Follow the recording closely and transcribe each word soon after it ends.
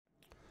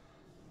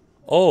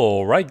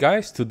Alright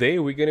guys, today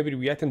we're gonna be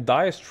reacting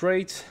Dire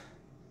Straits,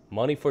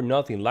 Money for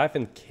Nothing, live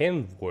in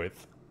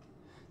Knebworth.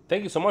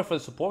 Thank you so much for the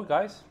support,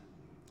 guys.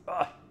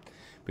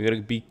 We're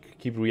gonna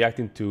keep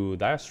reacting to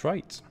Dire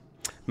Straits.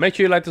 Make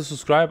sure you like to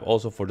subscribe,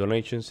 also for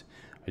donations.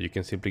 You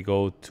can simply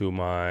go to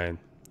my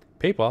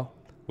PayPal,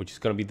 which is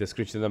gonna be in the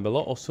description down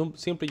below, or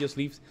simply just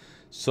leave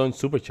some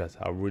super chats.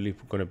 I'm really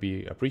gonna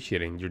be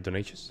appreciating your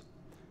donations.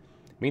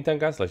 Meantime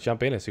guys, let's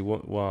jump in and see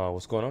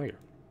what's going on here.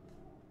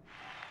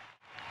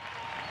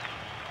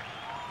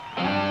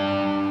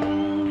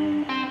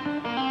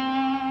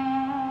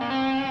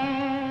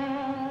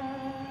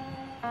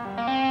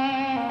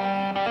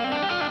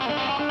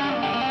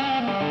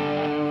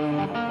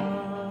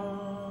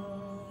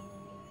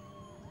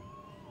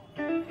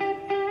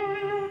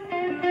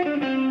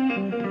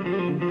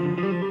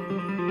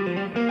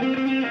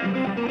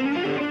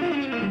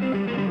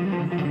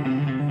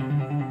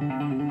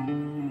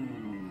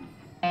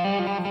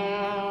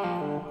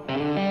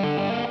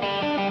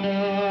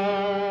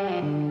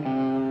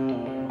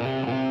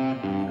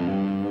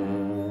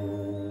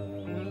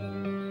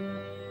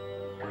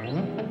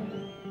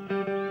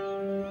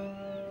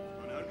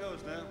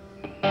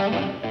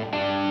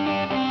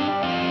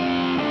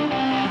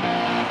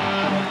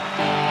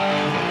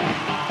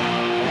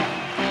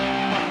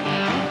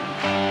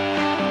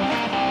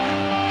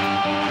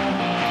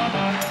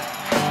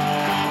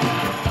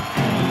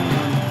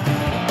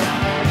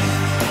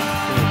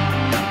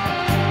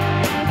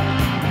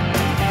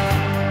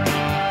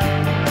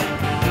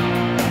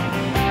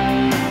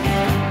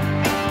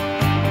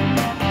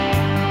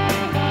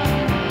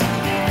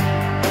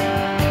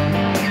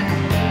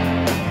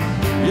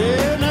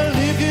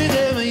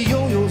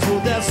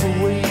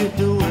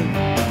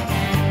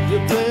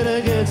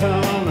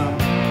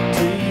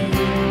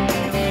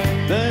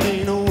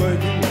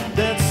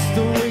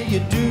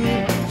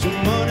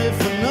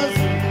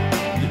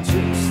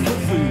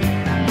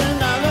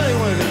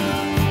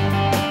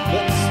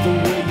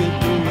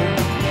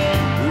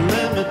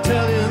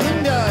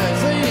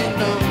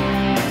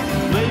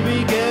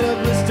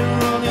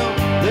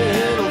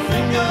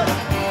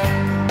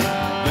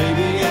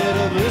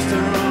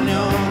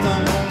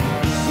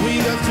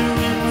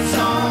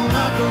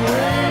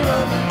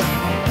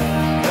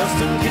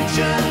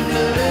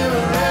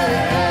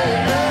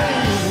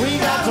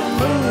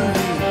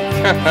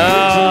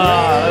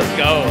 Let's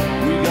go.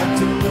 We got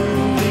to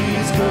move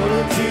these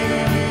color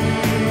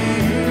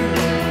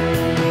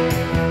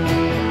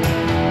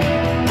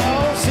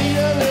Oh, see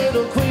the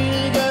little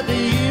queen, got the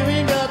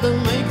earring, got the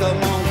makeup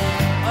on.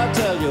 I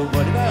tell you,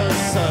 buddy,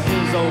 that's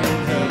his own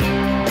head.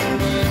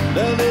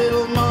 The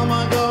little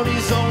mama got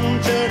his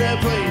own jet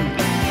airplane.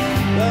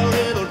 The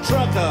little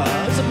trucker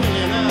is a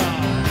millionaire.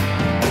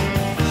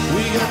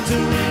 We got to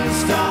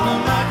install a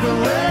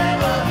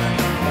microwave,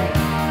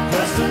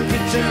 custom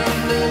kitchen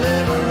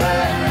delivery.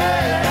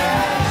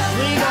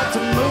 We got to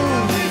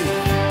move the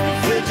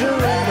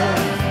refrigerator.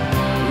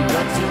 We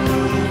got to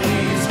move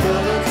these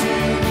color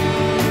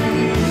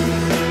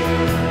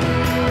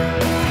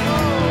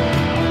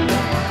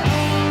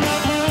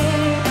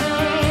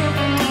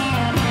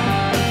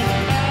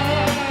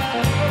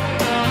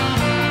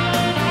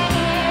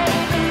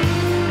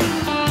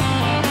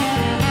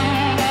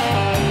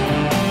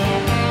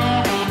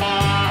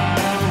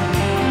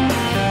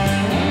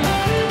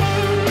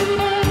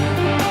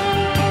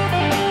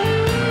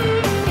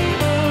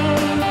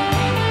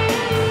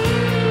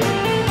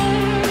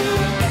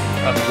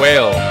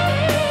Whale.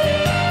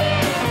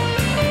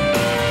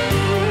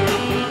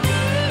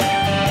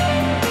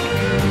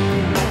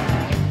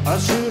 I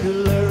should have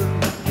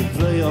learned to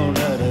play on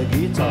that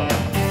guitar.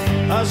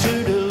 I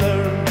should have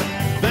learned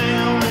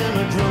bang in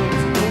the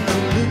drums. Don't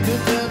you look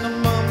at that, the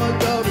mama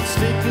got it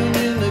sticking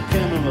in the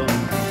camera.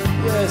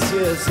 Yes,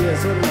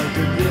 I'd like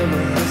to give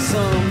her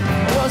some.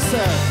 What's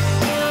that?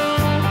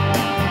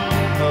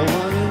 Oh,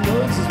 one of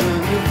those is when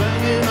you're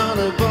banging on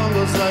the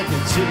bongos like a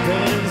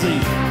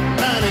chimpanzee.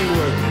 That ain't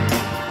working.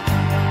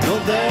 No,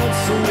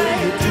 that's the way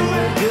you do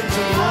it. Get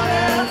your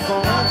money for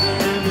nothing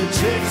in the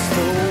chick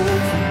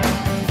stove.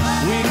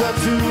 We got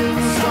to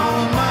install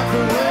a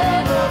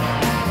microwave,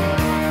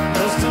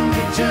 custom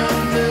kitchen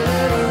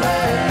delivery.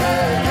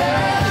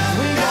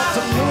 We got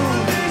to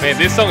move. Man,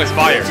 this song is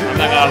fire. I'm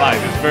not gonna lie,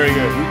 it's very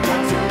good.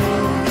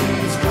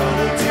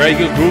 Very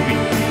good groovy.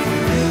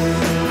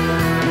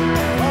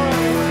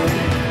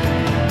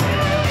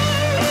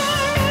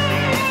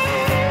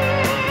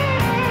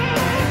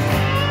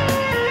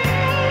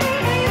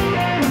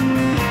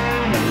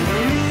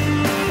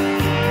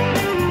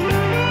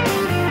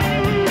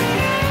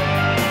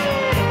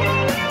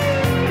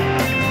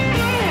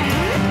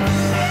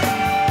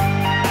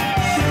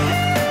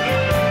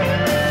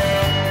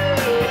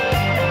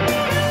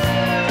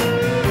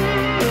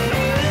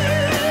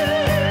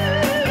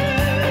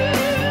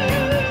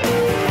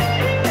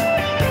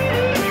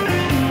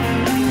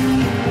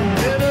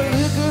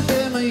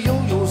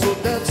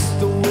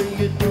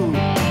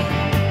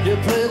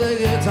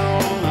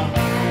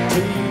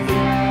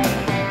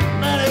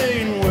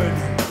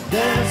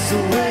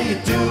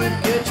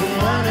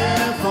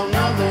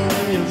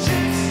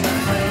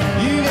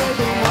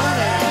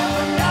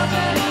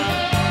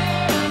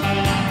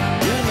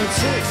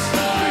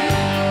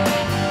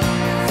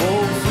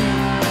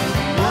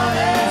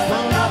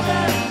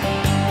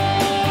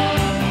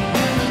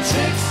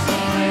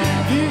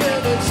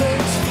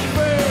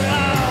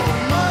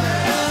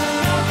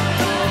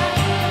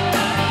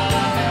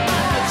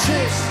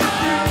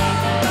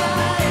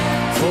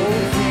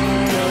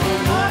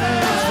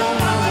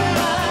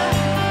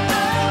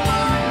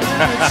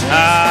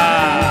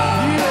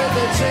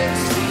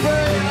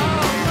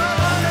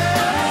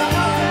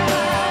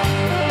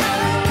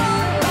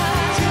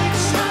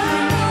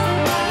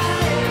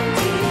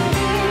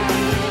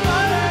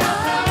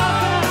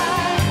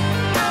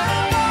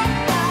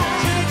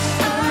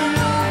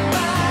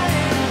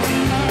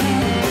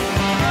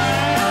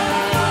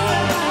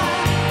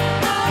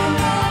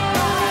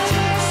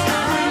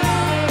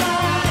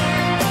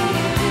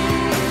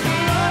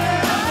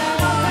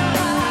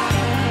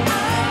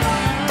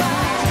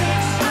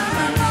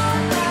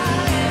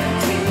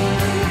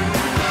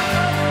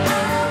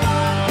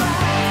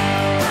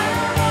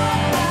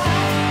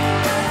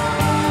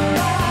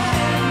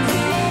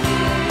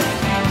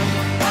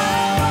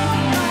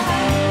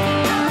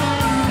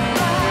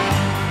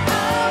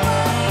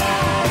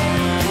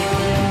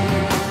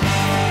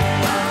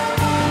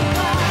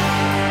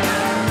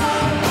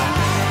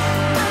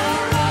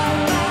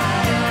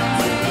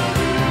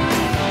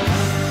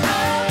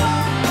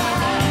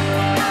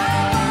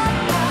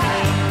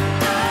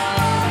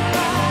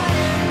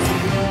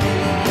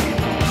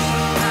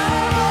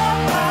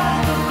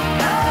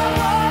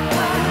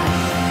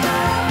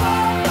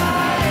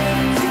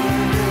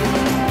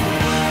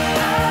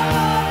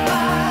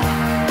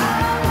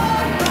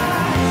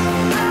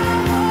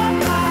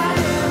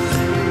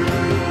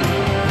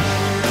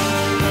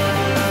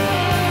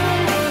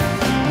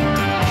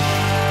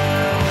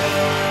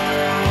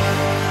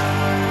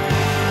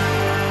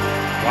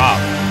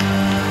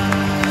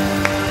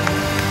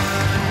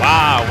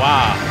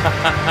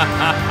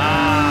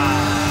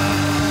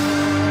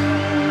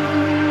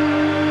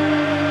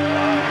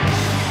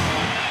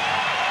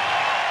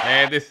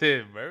 Man, this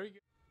is very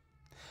good.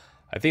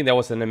 I think that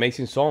was an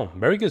amazing song.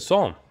 Very good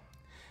song.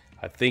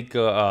 I think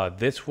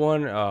this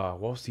one, what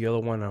was the other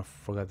one? I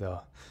forgot.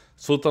 The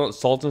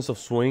Sultans of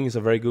Swing is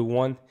a very good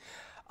one.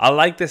 I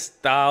like the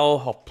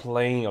style of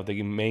playing of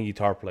the main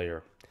guitar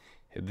player.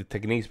 The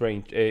technique is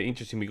very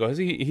interesting because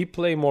he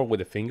play more with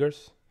the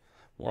fingers.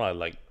 More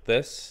like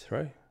this,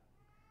 right?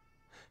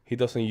 He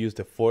doesn't use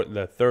the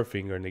third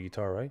finger in the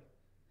guitar, right?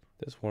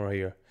 This one right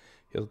here.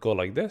 He'll go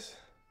like this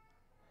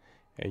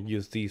and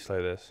use these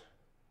like this.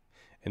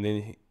 And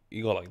then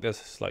you go like this.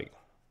 It's like,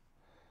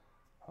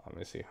 let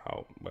me see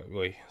how,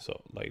 wait,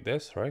 so like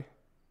this, right?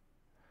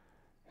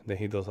 And then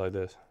he does like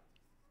this,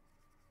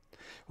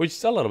 which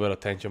is a little bit of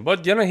tension,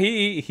 but you know,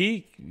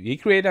 he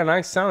created a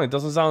nice sound. It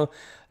doesn't sound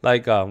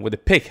like with the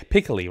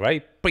pickly,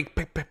 right? Pick.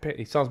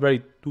 It sounds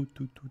very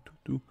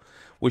do,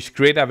 which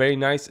create a very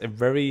nice, a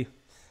very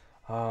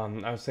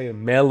I would say a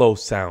mellow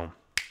sound.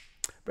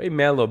 Very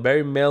mellow,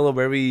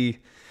 very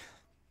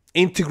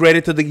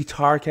integrated to the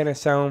guitar kind of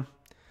sound.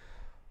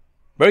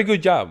 Very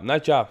good job,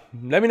 nice job.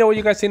 Let me know what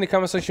you guys think in the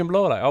comment section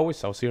below. Like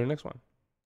always, I'll see you in the next one.